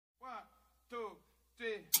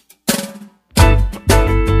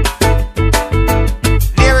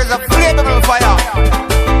There is a flammable fire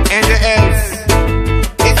in the hills.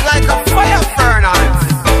 It's like a fire furnace.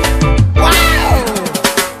 Wow!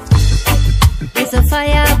 There's a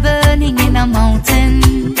fire burning in a mountain.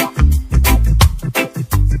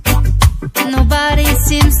 Nobody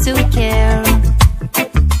seems to care.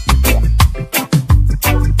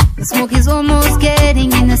 The smoke is almost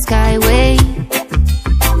getting in the skyway.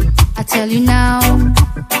 I tell you now,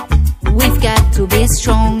 we've got to be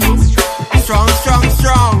strong. Strong, strong,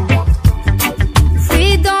 strong. If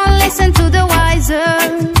we don't listen to the wiser,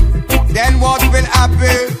 then what will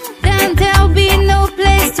happen? then there'll be no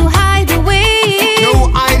place to hide away. No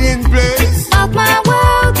hiding place. About my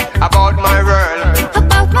world, About my world.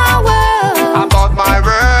 about my world, About my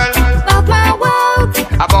world. about my world.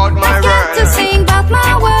 About my I've got to world. sing about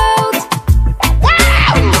my world.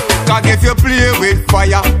 Cause if you play with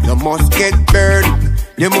fire, you must get burned.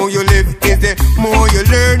 The more you live is the more you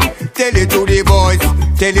learn. Tell it to the boys,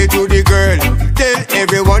 tell it to the girl. Tell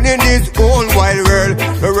everyone in this whole wide world.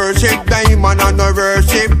 Worship diamond and no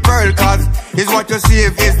worship pearl. Cause it's what you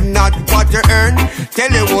save, is not what you earn. Tell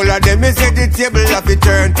the whole of them, is at the table of the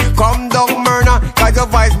turn. Come down, murder, cause your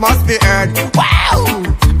voice must be heard. Wow!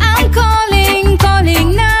 I'm calling,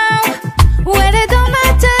 calling now. Where it don't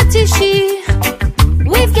matter to she.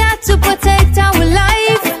 We've got to protect our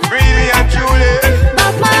life. Really and truly.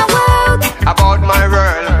 About my world, About my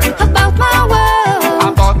world. about my world,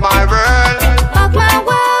 About my world. about my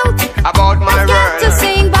world. About my Got to world.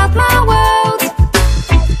 sing about my world.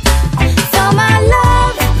 For my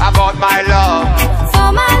love, About my love. for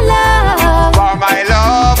my love, For my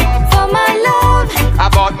love. for my love.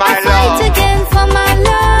 About my Fight love. again for my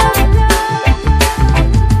love.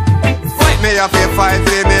 Fight me up and fight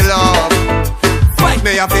for me love. Fight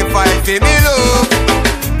me up and fight for me love.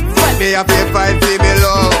 Fight me up and fight for me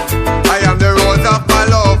love. I am the rose of my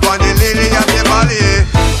love and the lily of the valley.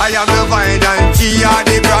 I am the vine and she are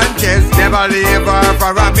the branches. Never leave her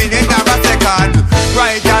for a minute or a second.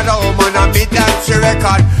 Right at home and I meet that she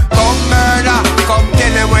record. Come murder, come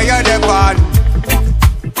tell them where you're the bad.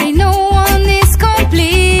 Ain't no one is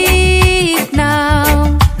complete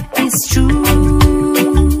now. It's true.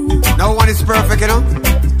 No one is perfect, you know.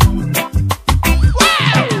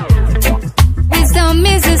 Wisdom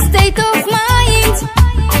is a state of